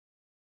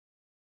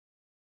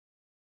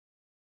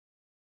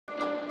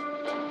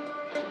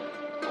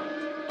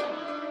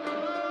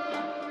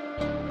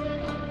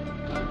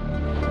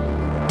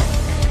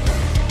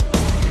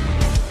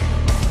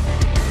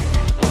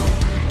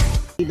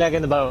Get back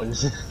in the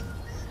bones.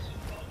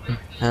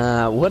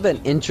 What an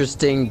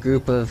interesting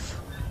group of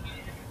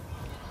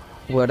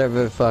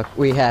whatever the fuck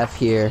we have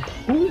here.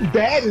 Whose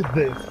dad is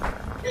this?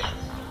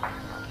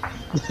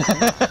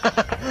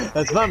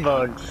 That's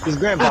Funbone. His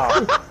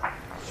grandpa.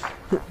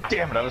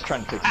 Damn it, I was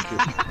trying to take you.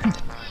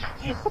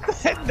 What the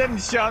heck? Then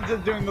Sean's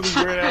just doing this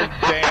weird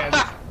ass dance.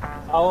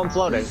 Oh, I'm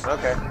floating.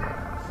 Okay.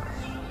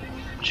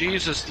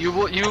 Jesus, you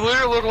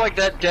literally look like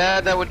that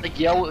dad that would like,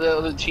 yell at the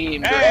other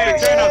team. Hey,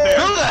 Cherno there!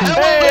 Who the hell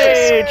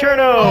Hey, is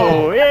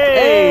Cherno!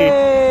 Yay!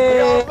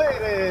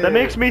 Hey! That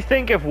makes me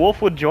think if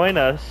Wolf would join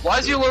us. Why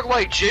does he look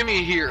like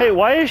Jimmy here? Hey,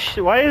 why is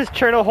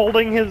Cherno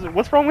holding his?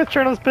 What's wrong with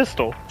Cherno's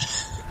pistol?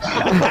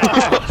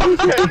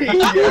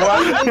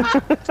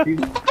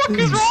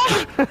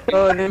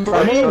 Oh,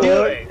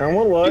 I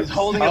won't look. He's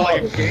holding it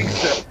like a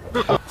gangster.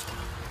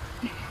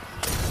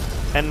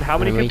 And how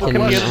many And we people can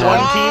can be in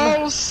have-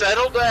 one Oh,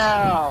 settle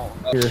down.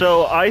 team?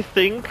 So I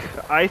think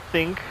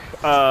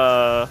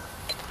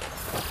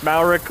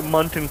Malric,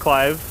 Munt, and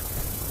Clive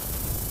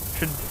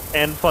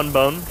and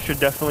Funbone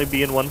should definitely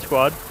be in one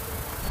squad.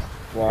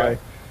 Why?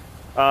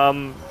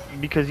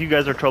 Because you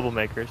guys are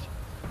troublemakers.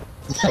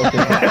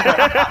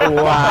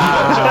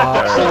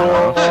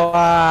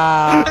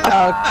 Wow.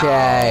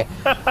 Okay.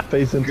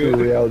 Face into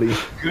reality.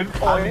 Good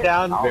point. I'm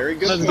down. Very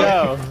good. Let's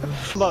go.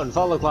 Come on,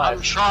 follow I'm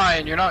Clive.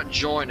 trying, you're not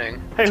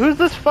joining. Hey, who's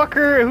this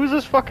fucker? Who's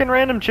this fucking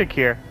random chick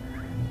here?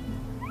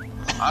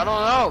 I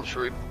don't know,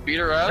 should we beat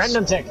her ass?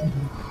 Random tick.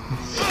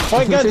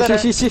 Point good, better.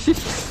 Here,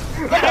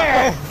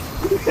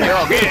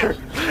 I'll get her.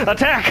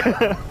 Attack!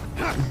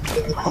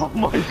 Oh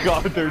my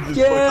god, they're just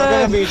We're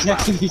Yeah. gonna be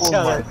attacking each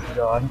other.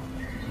 god.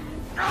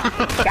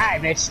 Die,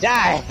 bitch,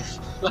 die!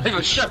 I'm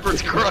a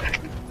shepherd's crook.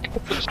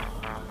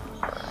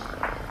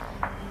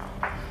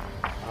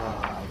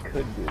 I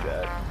could do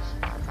that.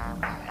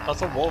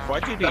 Also, Wolf,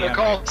 why'd you Better DM?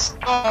 call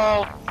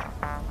stall.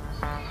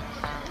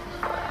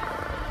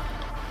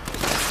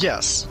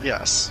 Yes,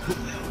 yes.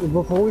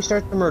 Before we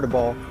start the murder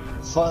ball,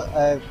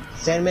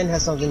 Sandman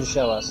has something to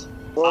show us.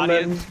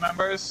 Audience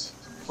members,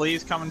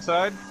 please come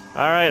inside.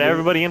 Alright,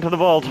 everybody into the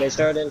vault. They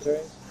start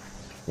entering.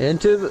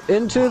 Into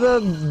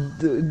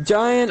the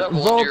giant That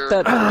one vault here.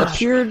 that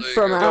appeared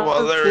from out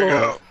Well, the there you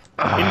floor.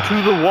 go.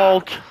 Into the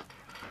Walt.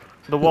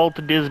 The Walt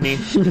Disney.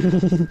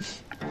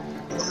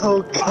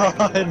 Oh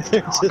god,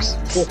 they're just...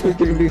 We're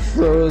gonna be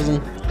frozen.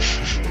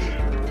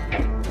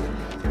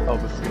 Oh,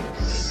 the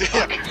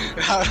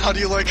How do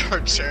you like our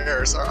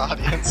chairs, our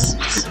audience?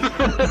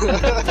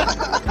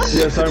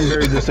 Yes, I'm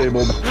very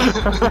disabled.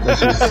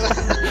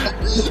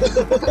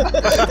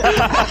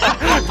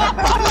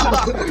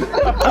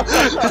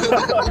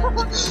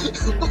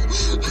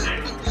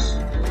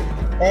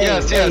 Hey,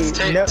 Yes, hey, yes,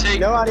 take- no, take-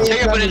 no audience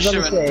take up an members on the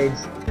instrument.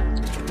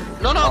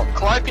 stage. No,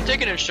 Clive can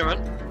take an instrument.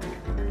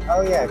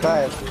 Oh yeah,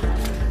 Clive.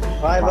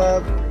 Clive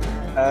up.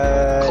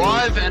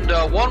 Clive and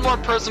one more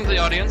person from the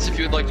audience, if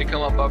you'd like to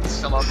come up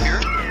here.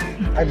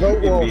 I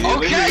vote Wolf. Okay.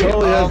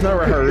 Oh, yeah, it's not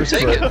rehearsed,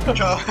 Take but... it.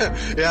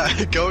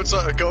 Yeah, Go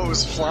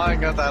was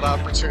flying at that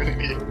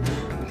opportunity.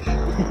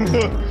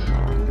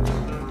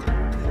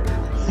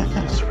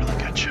 It's a really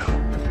good show.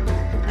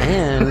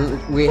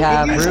 And we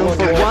have room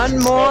for one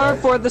more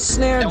for the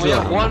snare And we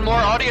have drum. one more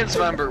audience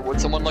member.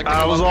 Would someone like to I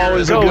come was up here?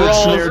 always a Go, good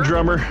Rolls. snare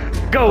drummer.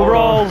 Go,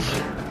 Rawls!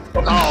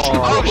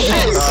 Oh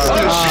shit!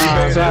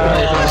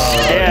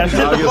 Yeah, sit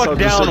I the guess fuck I'll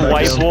just sit down, back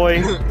white down. boy.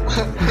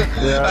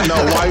 Yeah, no,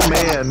 white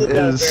man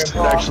is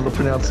actually the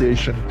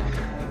pronunciation.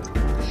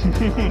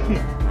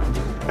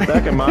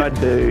 Back in my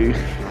day.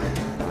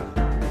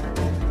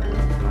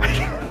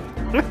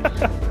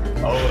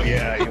 Oh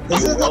yeah,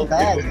 This isn't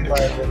bad,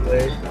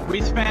 surprisingly.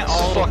 we spent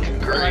all Fucking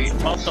great.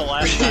 most of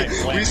last night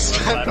playing we this,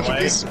 by the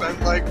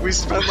way.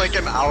 spent like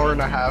an hour and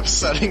a half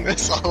setting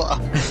this all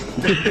up.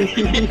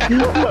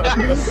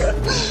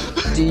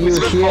 Do you hear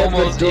the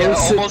almost 2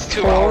 hours of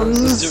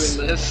tones?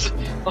 doing this.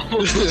 Well,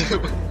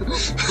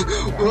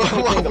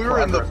 we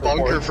were in the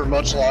bunker for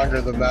much longer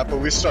than that, but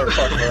we start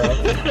fucking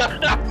around.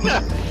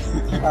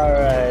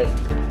 Alright.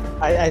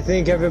 I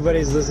think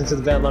everybody's listened to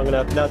the band long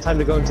enough. Now time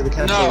to go into the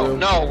council room.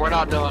 No, we're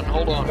not done.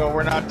 Hold on. No,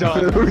 we're not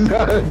done. We're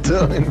not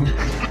done.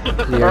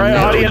 Alright,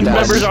 audience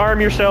members, arm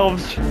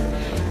yourselves.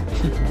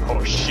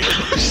 Oh shit.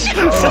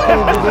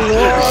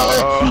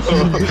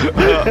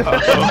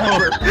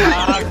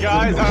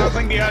 Guys, I don't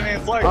think the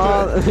audience likes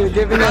it. They're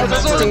giving us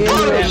That's a what I'm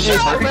doing,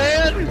 standing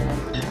man!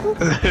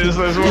 Is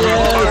this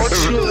what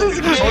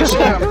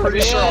Fortunately, I'm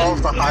pretty sure all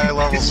of the high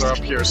levels are up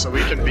here, so we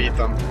can beat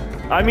them.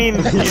 I mean,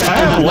 I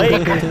have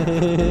Lake.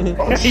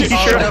 You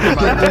sure? Never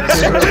mind.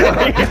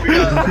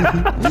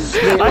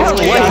 I have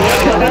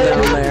Lake.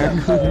 down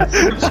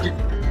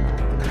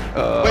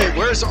there. Wait,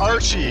 where's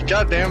Archie?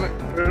 God damn it.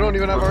 We don't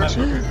even have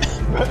Archie.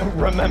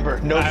 Remember,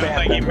 no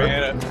band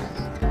member.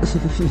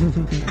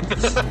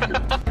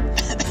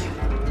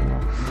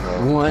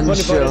 One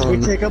Funny part is we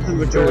shown take up the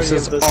majority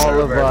versus of the all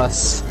server. of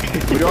us.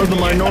 We are the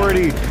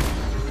minority.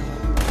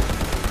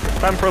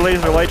 Time for a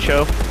laser light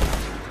show.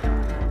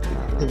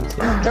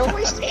 Don't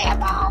waste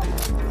ammo!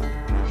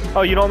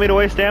 Oh, you don't want me to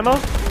waste ammo?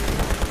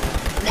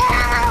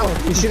 No!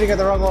 Ow! You're shooting at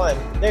the wrong one.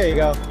 There you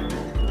go.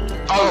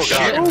 Oh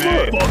shit!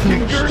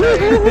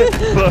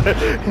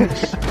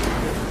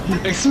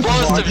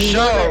 Explosive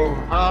show,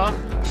 huh?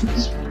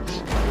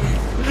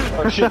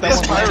 Oh shit,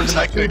 These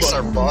pyrotechnics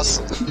are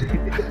busted.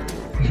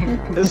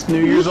 It's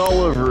New Year's all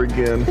over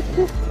again.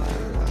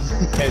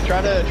 Hey,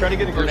 try to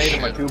get a grenade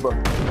in my tuba.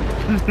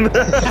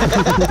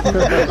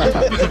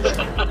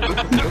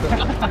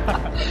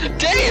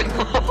 Damn!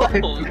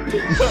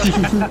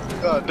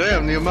 God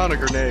damn, the amount of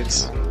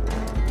grenades.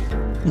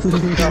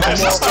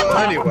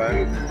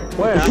 Anyway.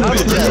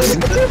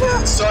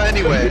 So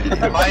anyway,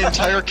 my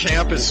entire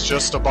camp is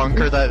just a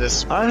bunker that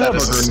is I have a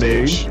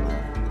grenade. stage.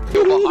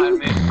 Behind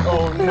me.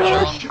 Oh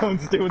no,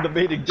 Sean's doing the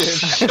baiting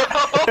dance.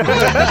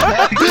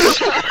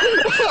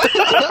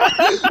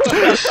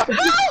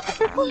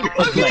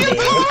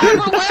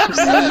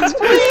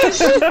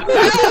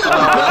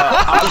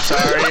 I'm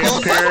sorry,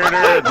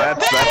 Imperator.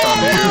 That's on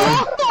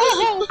you.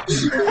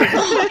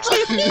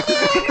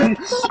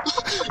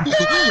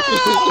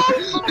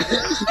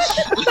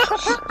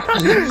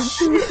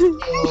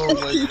 Oh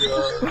my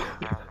god.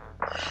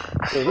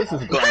 So this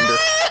is Grinder.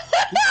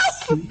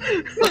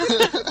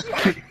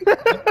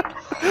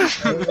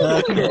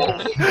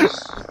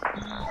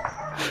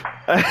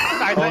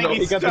 I think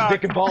He got the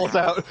dick and balls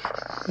out.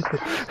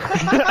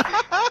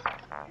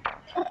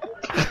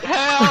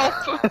 Help!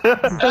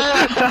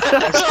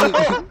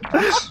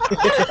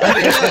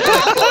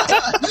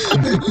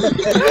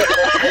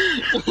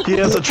 He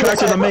has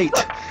attracted a mate.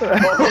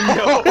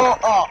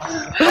 Oh,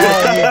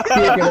 you're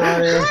kicking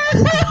on here.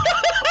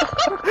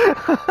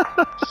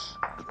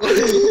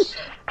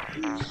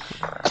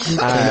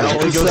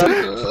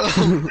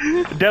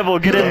 Devil,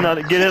 get in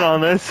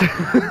on this.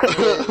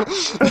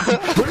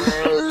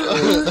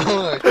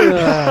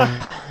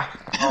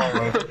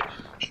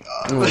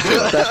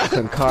 That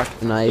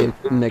concoction I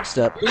mixed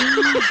up.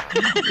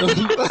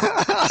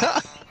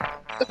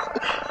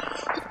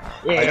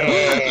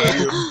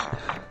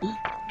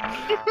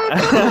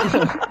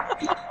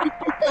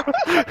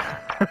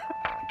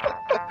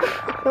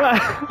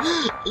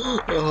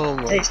 Oh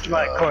my Taste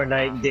my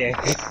cornite dick.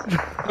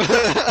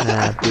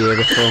 Ah,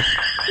 beautiful.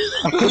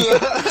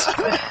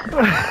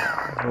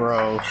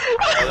 Bro.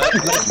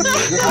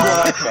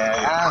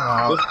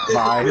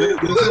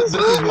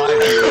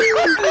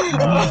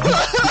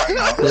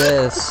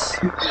 This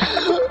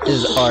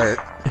is art.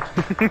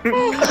 I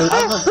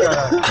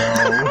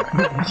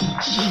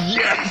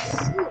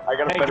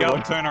got a better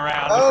one. Turn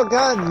around. Oh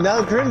god,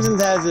 now Crimson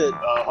has it.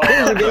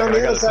 Crimson, get on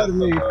the other side of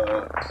me.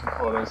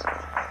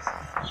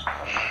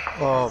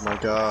 Oh my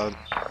god.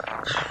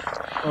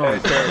 Hey,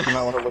 Sarah, you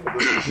might want to look at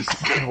this.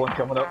 There's one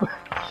coming up.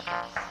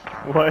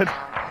 What?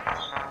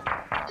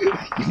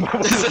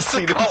 Is this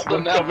the cult of the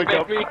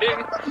Mothman meeting?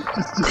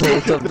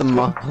 Cult of the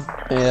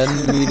Mothman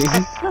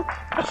meeting.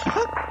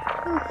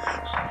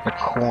 The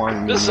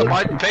corn. This is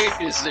my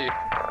papacy.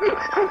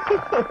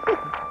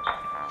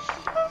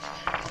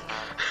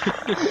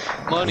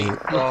 Money.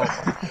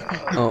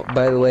 Oh,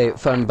 by the way,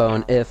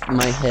 Funbone, if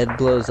my head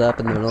blows up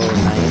in the middle of the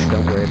night,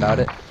 don't worry about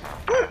it.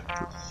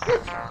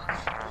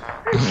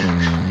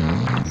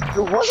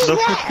 The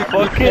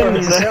fucking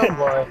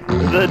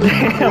the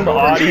damn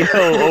audio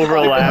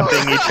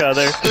overlapping each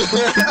other.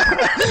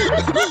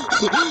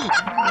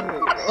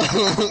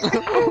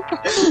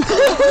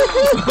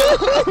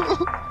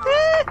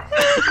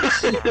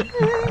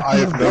 I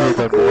have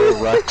never been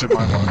more wrecked in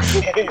my life.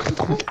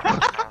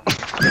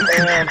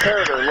 And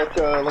Imperator, look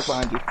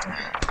behind you.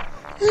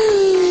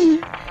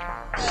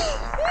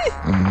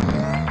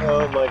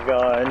 Oh my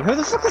god. Who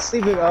the fuck is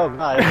sleeping? Oh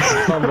god, it's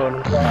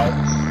Funbone.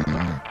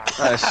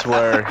 I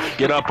swear.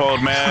 Get up,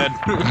 old man.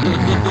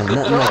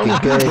 Nothing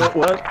like a good.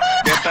 What?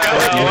 Get the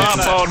hell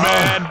up, old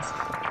man.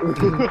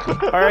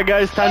 Alright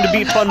guys, time to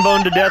beat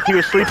Funbone to death. He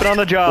was sleeping on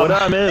the job. What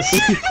I miss?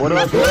 What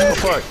I miss?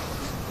 Fuck.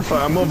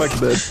 Fuck, I'm going back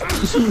to bed.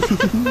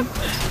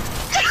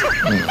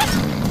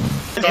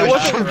 It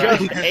wasn't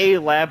just a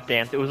lap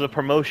dance, it was a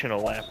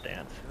promotional lap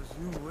dance.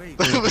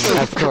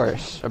 Of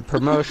course, a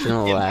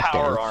promotional In lap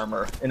power dance.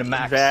 armor, in a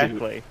max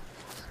Exactly.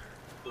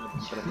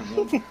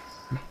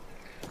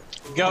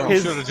 Go,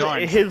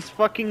 His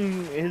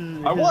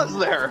fucking I was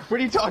there. What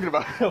are you talking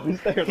about? I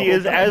was there. He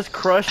is as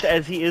crushed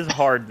as he is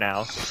hard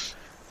now.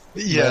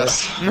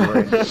 Yes.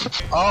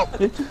 Oh.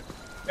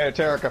 Hey,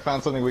 Tarek, I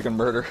found something we can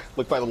murder.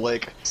 Look by the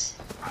lake.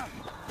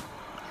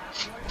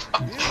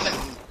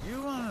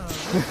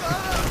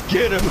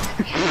 Get him!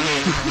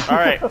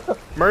 Alright,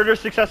 murder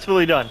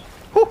successfully done.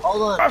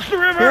 Hold on. Cross the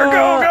river,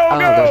 go, Oh,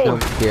 there's go,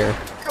 no here.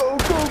 Go,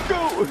 go,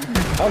 go!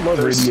 I love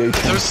radiation.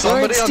 There's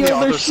somebody on the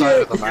other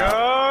side of the map.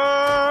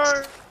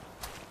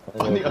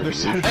 On the other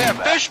side of Hey, a the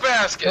map. fish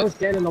basket! Don't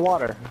stand in the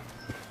water.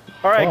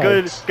 Alright,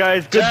 good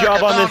guys, good Jack,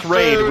 job on enough this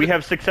raid. food. We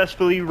have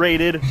successfully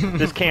raided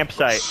this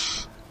campsite.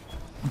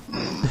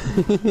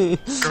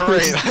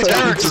 Great.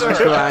 Derek, sir,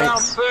 Right.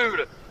 found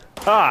food!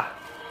 Ah,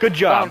 good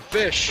job. Found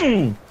fish!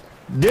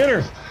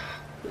 Dinner.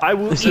 I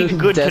will eat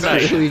good tonight.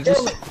 Desperately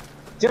just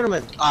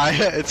Gentlemen,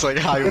 It's like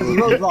I there's a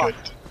would. roadblock.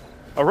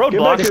 A Get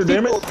back here, roadblock?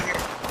 damn it.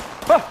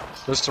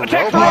 There's a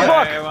Attack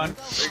robot.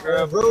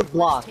 roadblock!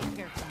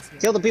 Roadblock.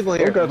 Kill the people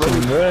here. I got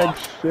some rag,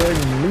 shag,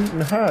 meat,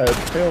 and hide.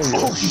 Hell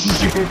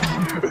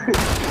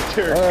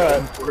yeah.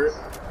 Alright.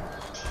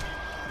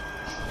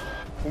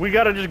 We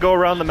gotta just go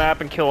around the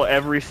map and kill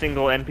every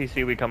single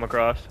NPC we come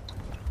across.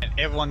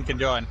 Everyone can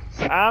join.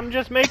 I'm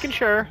just making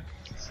sure.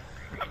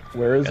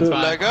 Where is It's it?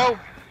 fine. Let go.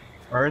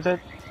 Where is it?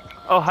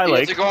 Oh, hi, You have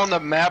Lake. to go on the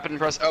map and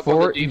press up on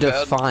For the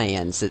D-pad.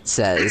 Defiance, it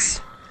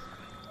says.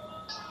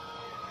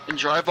 And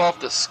drive off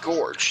the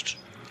Scorched.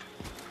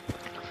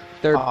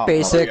 They're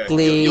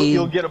basically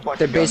You'll get a bunch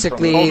they're of guns from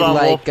basically Hold on,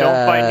 Wolf, like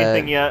don't find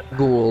anything yet.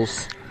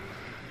 ghouls.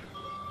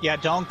 Yeah,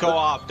 don't go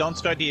off. Don't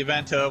start the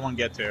event till everyone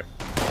gets here.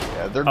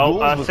 Yeah, they're Oh,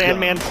 ghouls with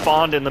Sandman guns.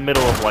 spawned in the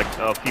middle of like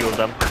a few of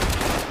them.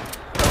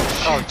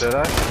 Oh, did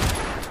I?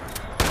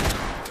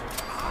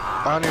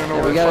 I don't even know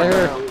Yeah, where we to gotta find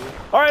hurry.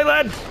 out. Alright,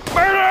 lads!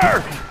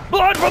 Murder!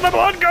 Blood for the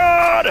blood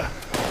god!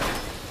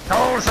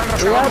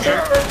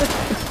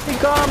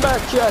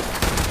 Combat check.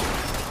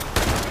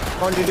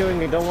 What are you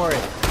doing? Don't worry.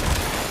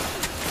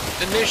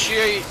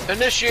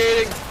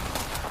 Initiating.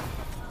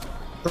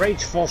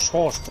 Great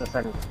force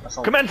defend.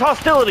 Commence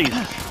hostilities!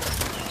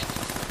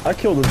 I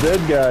killed a dead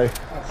guy.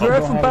 I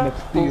don't have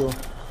enough steel.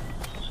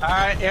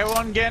 Alright,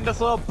 everyone get in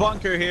this little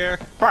bunker here.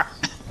 The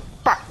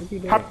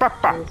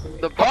bunker.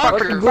 The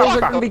ghouls are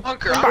gonna be.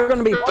 bunker. They're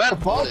gonna be.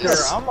 Bunker,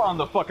 I'm on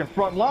the fucking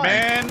front line.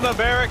 Man the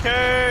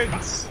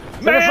barricades!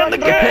 Man the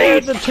Prepare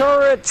gate! the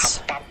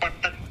turrets.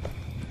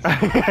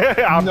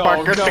 I'm No,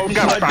 fucking no,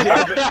 God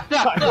damn it.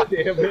 God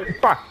damn it.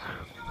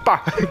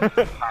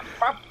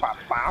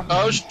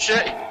 Oh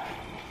shit.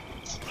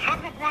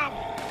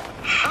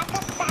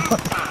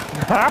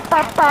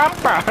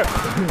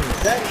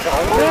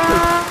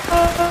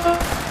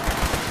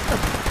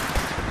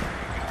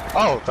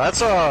 Oh,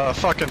 that's a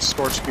fucking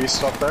scorched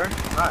beast up there.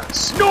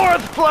 Nice.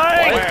 North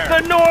flank! Where?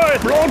 The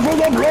north! Blood for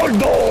the blood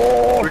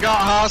dog! We got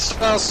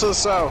hostiles to the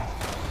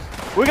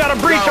south. We got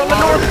a breach on the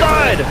north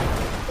side!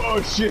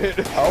 Oh shit.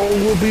 I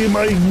will be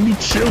my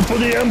meat shield for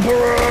the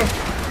Emperor!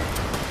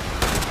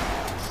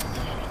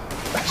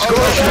 That's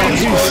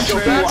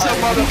a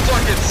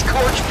motherfucking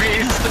Scorch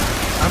Beast.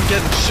 I'm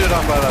getting shit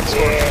on by that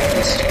scorched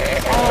beast. We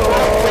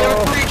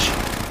have a breach.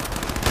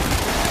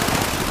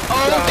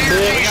 Oh dear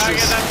We gotta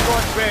get Jesus. that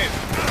scorch bait.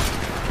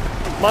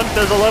 Munt,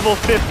 there's a level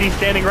 50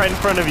 standing right in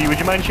front of you. Would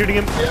you mind shooting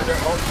him? Blast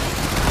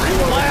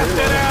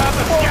it out of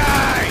the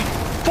sky!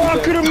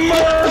 Fucking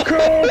America!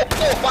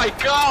 Oh my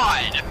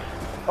god.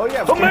 Oh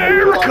yeah.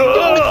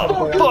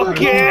 America! Fuck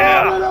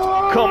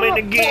yeah! Coming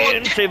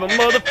again, save a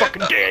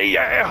motherfucking day,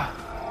 yeah!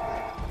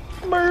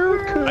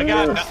 America!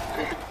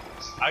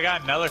 I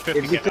got another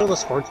 50 Did you kill the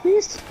Scorch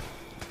Beast?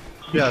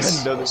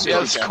 Yes. Yeah,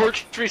 the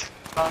Scorch Beast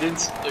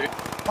instantly.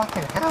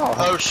 Fucking hell.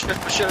 Oh shit,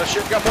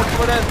 got more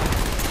coming in.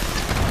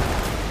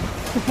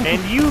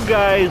 And you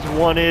guys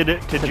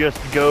wanted to just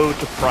go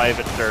to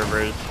private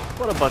servers.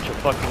 What a bunch of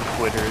fucking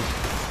quitters.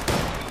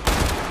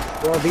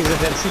 Well, these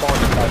events spawn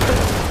in private.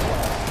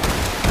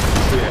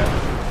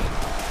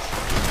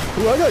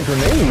 Ooh, I got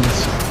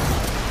grenades.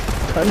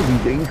 Kind of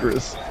be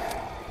dangerous.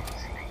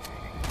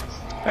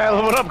 Hey,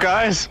 what up,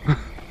 guys?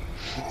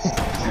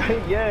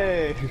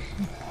 Yay.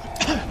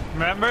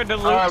 Remember to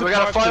loot Alright, the we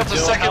gotta corpses. fight off the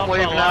It'll second help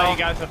wave allow now. You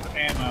guys have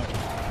ammo.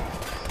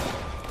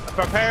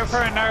 Prepare for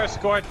another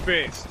scorch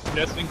beast,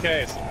 just in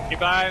case. Keep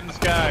an eye in the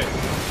sky.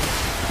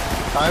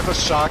 I have a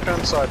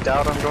shotgun, so I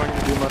doubt I'm going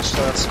to do much to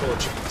that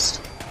scorched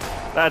beast.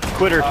 That's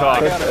quitter talk.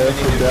 That's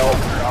F Del.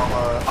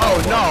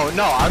 Oh,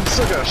 no, I'm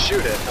still gonna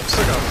shoot it. I'm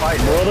still gonna fight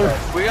Brother.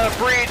 it. We got a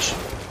breach.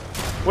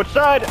 Which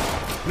side?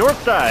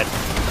 North side.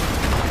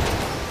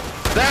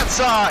 That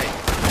side.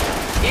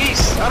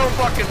 East. I don't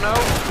fucking know.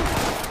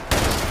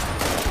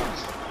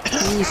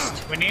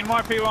 We need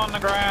more people on the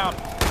ground.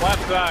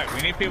 Left side.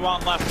 We need people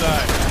on left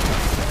side.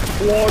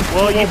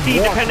 Well, you see,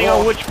 depending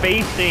on which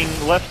facing,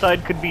 left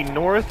side could be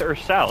north or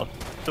south.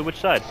 So which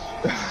side?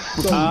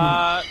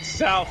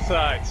 South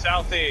side.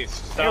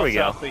 Southeast. There we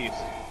go. Southeast.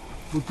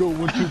 We're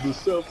going to the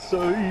south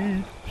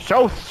side.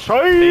 South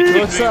They side! seem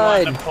North to be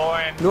wanting side. to pour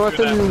in North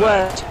through and that side.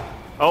 west.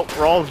 Oh,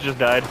 Rawls just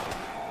died.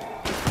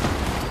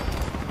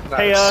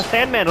 Hey, Nice.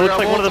 Sandman, it We looks got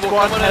like one of the multiple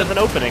squads coming has in.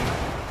 an opening.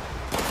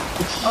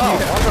 Oh,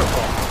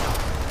 wonderful.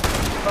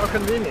 How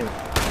convenient.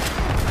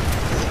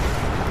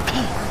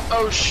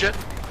 Oh shit.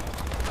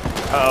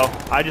 Uh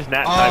oh, I just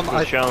nat typed I-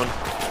 with Shown.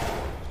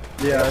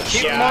 Yeah.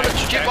 Keep Yeah, him on the, I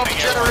keep him on the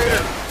think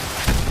generator.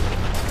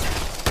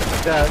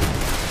 Yeah.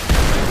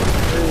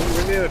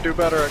 We need to do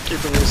better at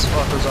keeping these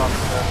fuckers off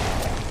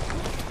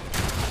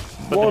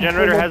the But the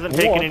generator hasn't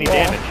taken any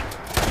damage.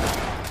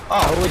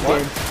 Oh, it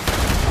did.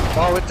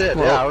 Oh, it did.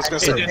 Yeah, I was gonna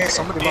It say, just,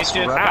 somebody it must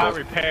just have got read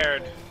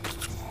repaired.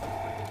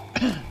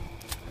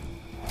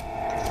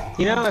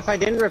 You know, if I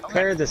didn't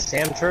repair the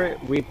SAM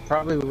turret, we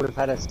probably would have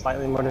had a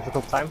slightly more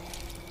difficult time.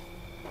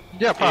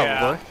 Yeah, probably.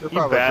 Yeah. You're You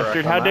probably bastard,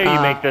 correct how on dare that.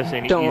 you make this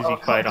an don't- easy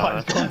fight on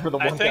us. Going for the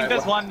I one think guy there's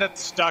left. one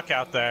that's stuck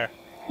out there.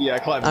 Yeah,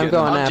 Clive's I'm getting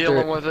going him. I'm after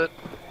dealing it. with it.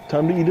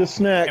 Time to eat a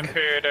snack.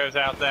 Imperators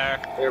out there.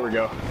 There we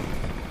go.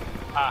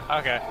 Ah,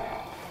 okay.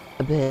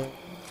 A bit.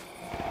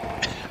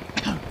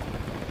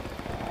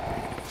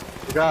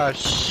 We got a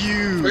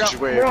huge We got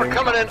wave. more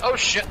coming in. Oh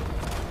shit.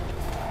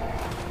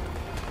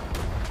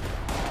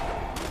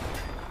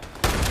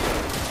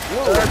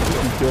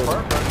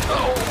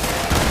 Oh.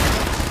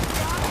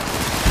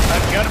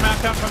 I've got him out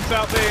come from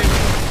southeast.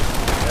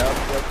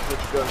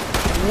 That's good.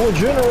 Well,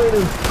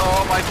 generator.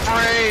 Oh, my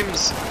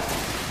frames.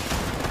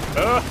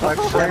 My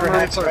frame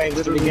rates are Frames to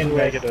literally begin with.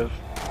 negative.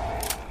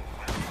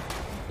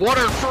 What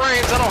are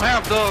frames? I don't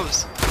have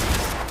those.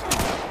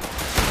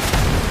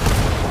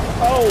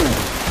 Oh!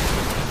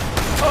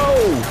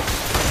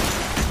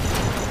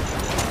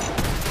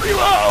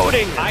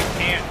 Reloading! I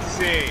can't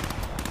see.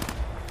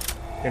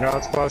 You're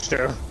not supposed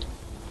to.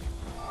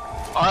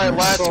 Alright,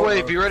 last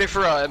wave. Be ready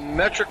for a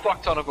metric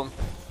fuck ton of them.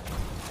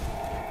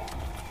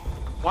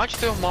 Why'd you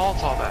throw a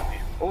Molotov at me?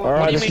 Alright,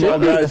 What let's do you go,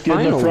 mean the guys. Get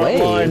in the final front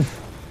wave? line.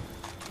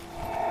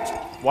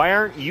 Why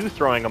aren't you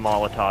throwing a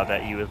Molotov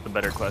at you is the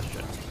better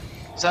question.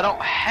 Because I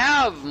don't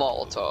have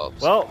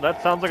Molotovs. Well,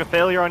 that sounds like a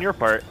failure on your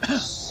part.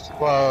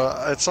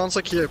 Well, it sounds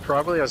like he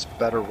probably has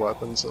better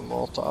weapons than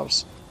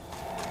Molotovs.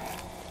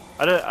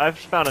 I've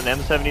found an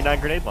M79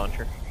 grenade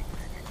launcher.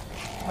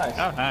 Nice.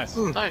 Oh, nice.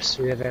 Nice.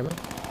 Do we have ammo?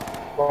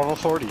 Level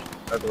 40,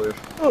 I believe.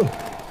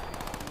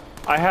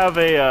 I have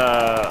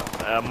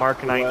a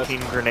Mark 19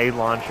 grenade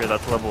launcher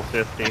that's level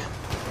 50.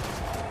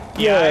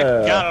 Yeah,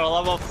 I've got a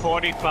level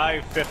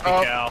 45, 50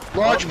 cal.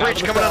 Large Oh,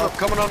 breach coming on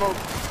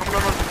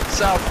the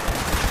south.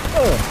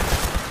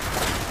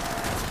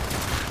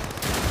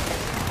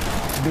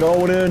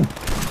 Going in.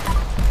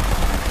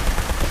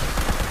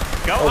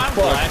 Go Oh, on,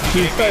 fuck. Vlad.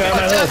 She's You stay gave on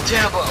me my that. head. Death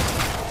Tambo.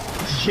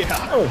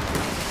 Yeah. Oh,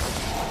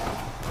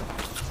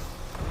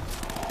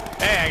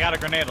 Hey, I got a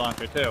grenade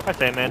launcher too. Hi,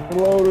 Sandman.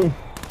 reload him.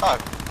 Hi.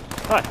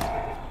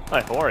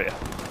 Hi, how are you?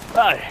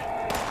 Hi.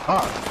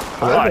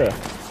 Hi. Okay.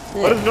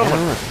 What is going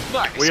on?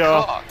 Nice We,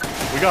 cock.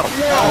 We got him.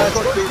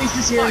 Yeah, Beast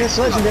is here and it's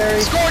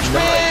legendary. Scorch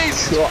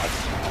beast!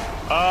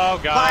 Oh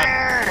god.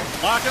 Fire!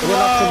 Lock and He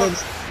went up load.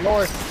 to the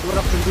north. He went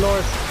up to the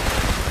north.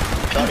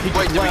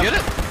 Wait, did we get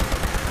it?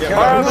 Yeah,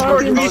 Fire, but-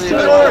 Scorch Oh, Beast the to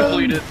the event's north!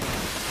 completed.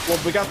 well,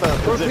 we got the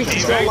Beast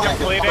He's is position. very alive.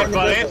 completed,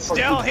 but it's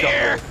still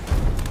here.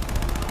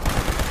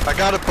 I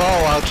got a bow,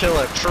 I'll kill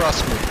it,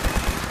 trust me.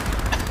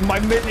 My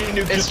mini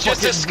nuke It's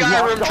just a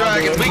Skyrim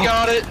dragon. We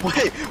got it.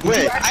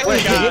 Wait,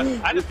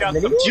 I just got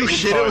some. you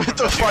hit it with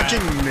the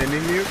fucking mini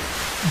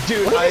nuke?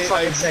 Dude, What the I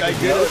fucking did second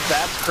it. joke?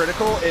 That's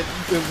critical. It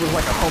was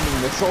like a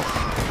homing missile.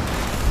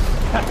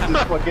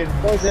 Just fucking.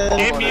 Goes in.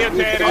 Get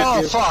mutated.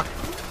 Oh, fuck.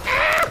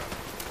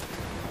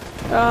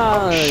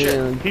 Oh,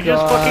 He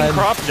just fucking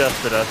crop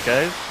dusted us,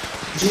 guys.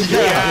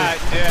 Yeah,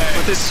 yeah.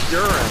 With this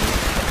urine.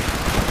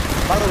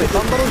 By the way,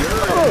 Bumble.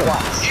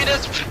 He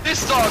just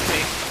pissed on me.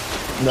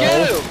 No.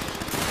 Get him.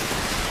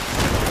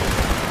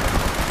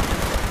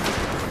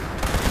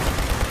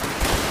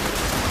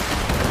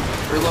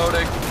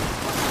 Reloading.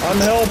 I'm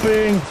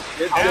helping.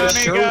 Down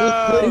he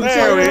goes.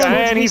 There we go.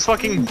 And he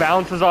fucking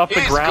bounces off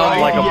the He's ground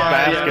gone. like a Yeah,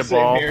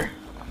 basketball. same here.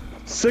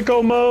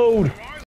 Sicko mode.